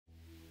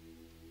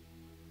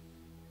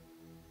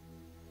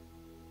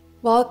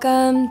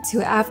Welcome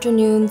to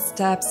Afternoon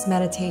Steps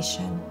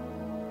Meditation.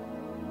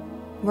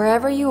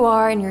 Wherever you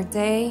are in your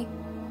day,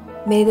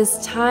 may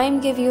this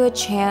time give you a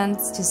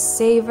chance to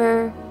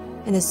savor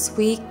in the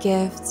sweet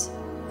gift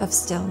of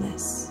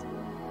stillness.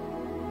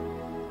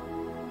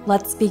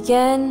 Let's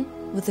begin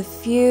with a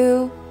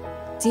few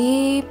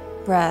deep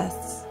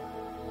breaths,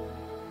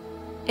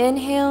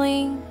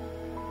 inhaling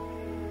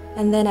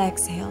and then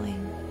exhaling.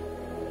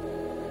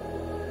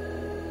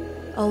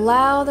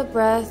 Allow the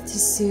breath to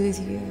soothe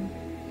you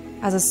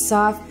as a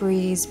soft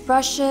breeze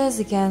brushes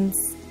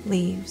against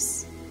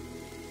leaves.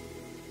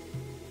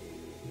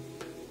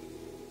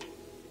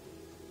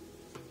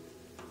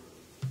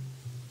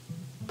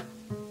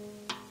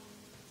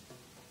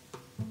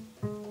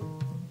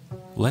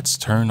 Let's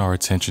turn our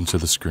attention to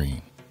the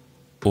screen,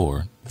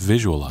 or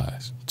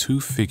visualize two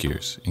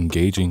figures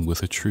engaging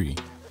with a tree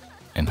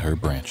and her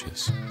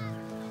branches.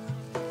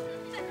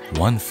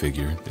 One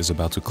figure is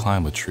about to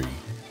climb a tree,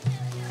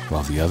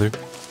 while the other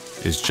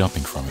is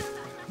jumping from it,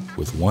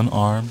 with one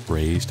arm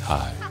raised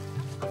high.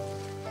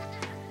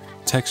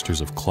 Textures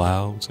of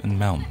clouds and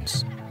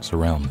mountains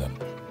surround them.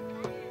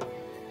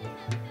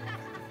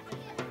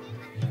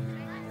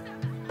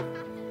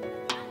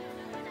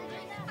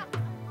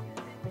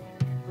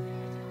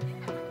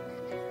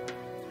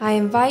 I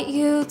invite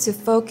you to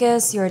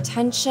focus your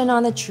attention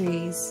on the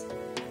trees.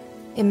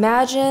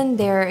 Imagine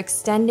they're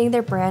extending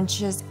their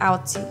branches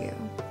out to you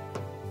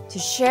to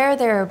share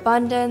their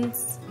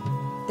abundance,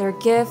 their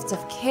gift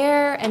of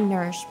care and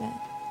nourishment.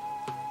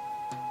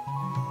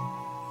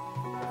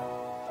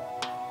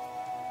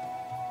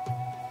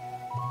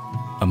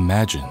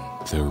 Imagine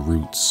their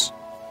roots,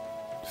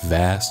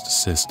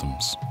 vast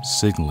systems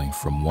signaling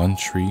from one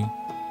tree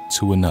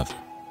to another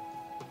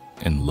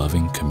in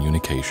loving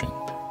communication.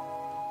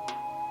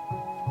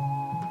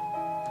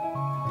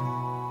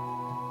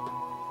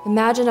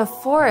 Imagine a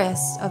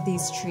forest of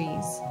these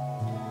trees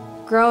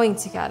growing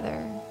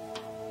together,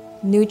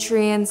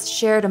 nutrients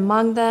shared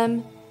among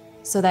them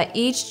so that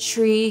each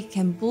tree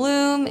can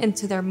bloom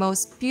into their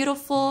most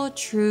beautiful,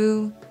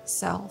 true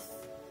self.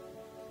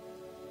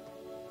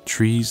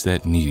 Trees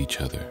that need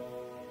each other,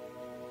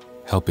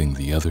 helping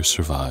the other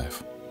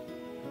survive.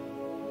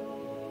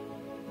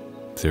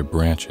 Their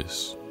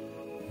branches,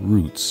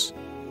 roots,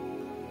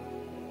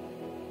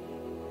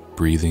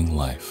 breathing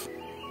life.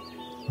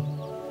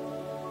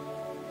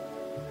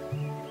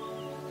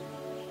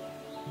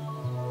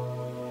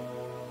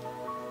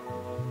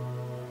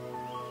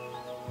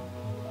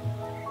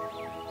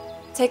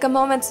 Take a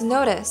moment to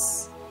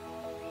notice.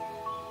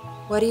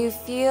 What do you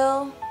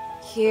feel,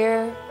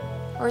 hear,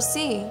 or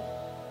see?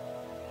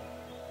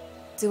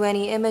 Do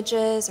any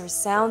images or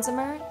sounds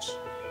emerge?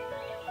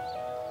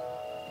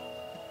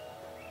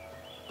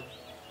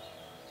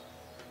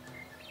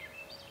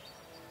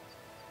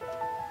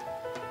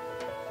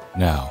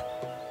 Now,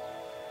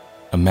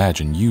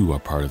 imagine you are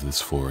part of this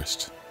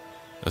forest,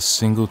 a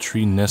single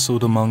tree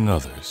nestled among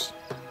others.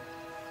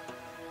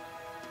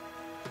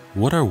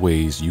 What are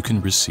ways you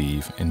can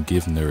receive and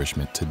give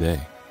nourishment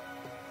today?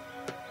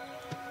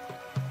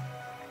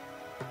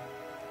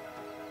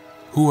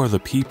 Who are the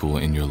people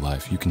in your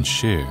life you can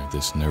share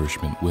this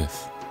nourishment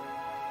with?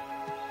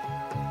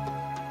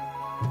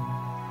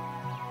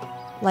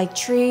 Like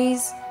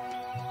trees,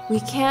 we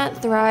can't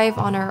thrive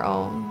on our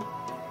own.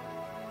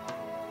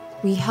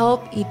 We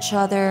help each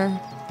other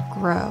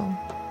grow.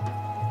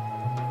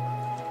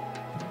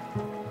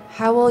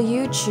 How will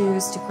you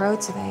choose to grow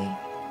today?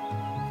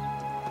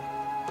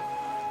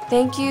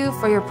 Thank you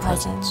for your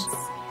presence.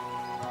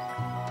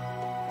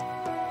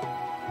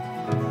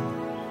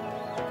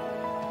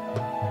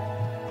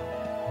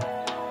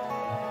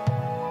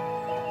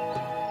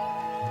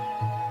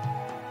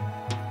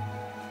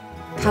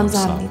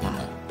 감사합니다.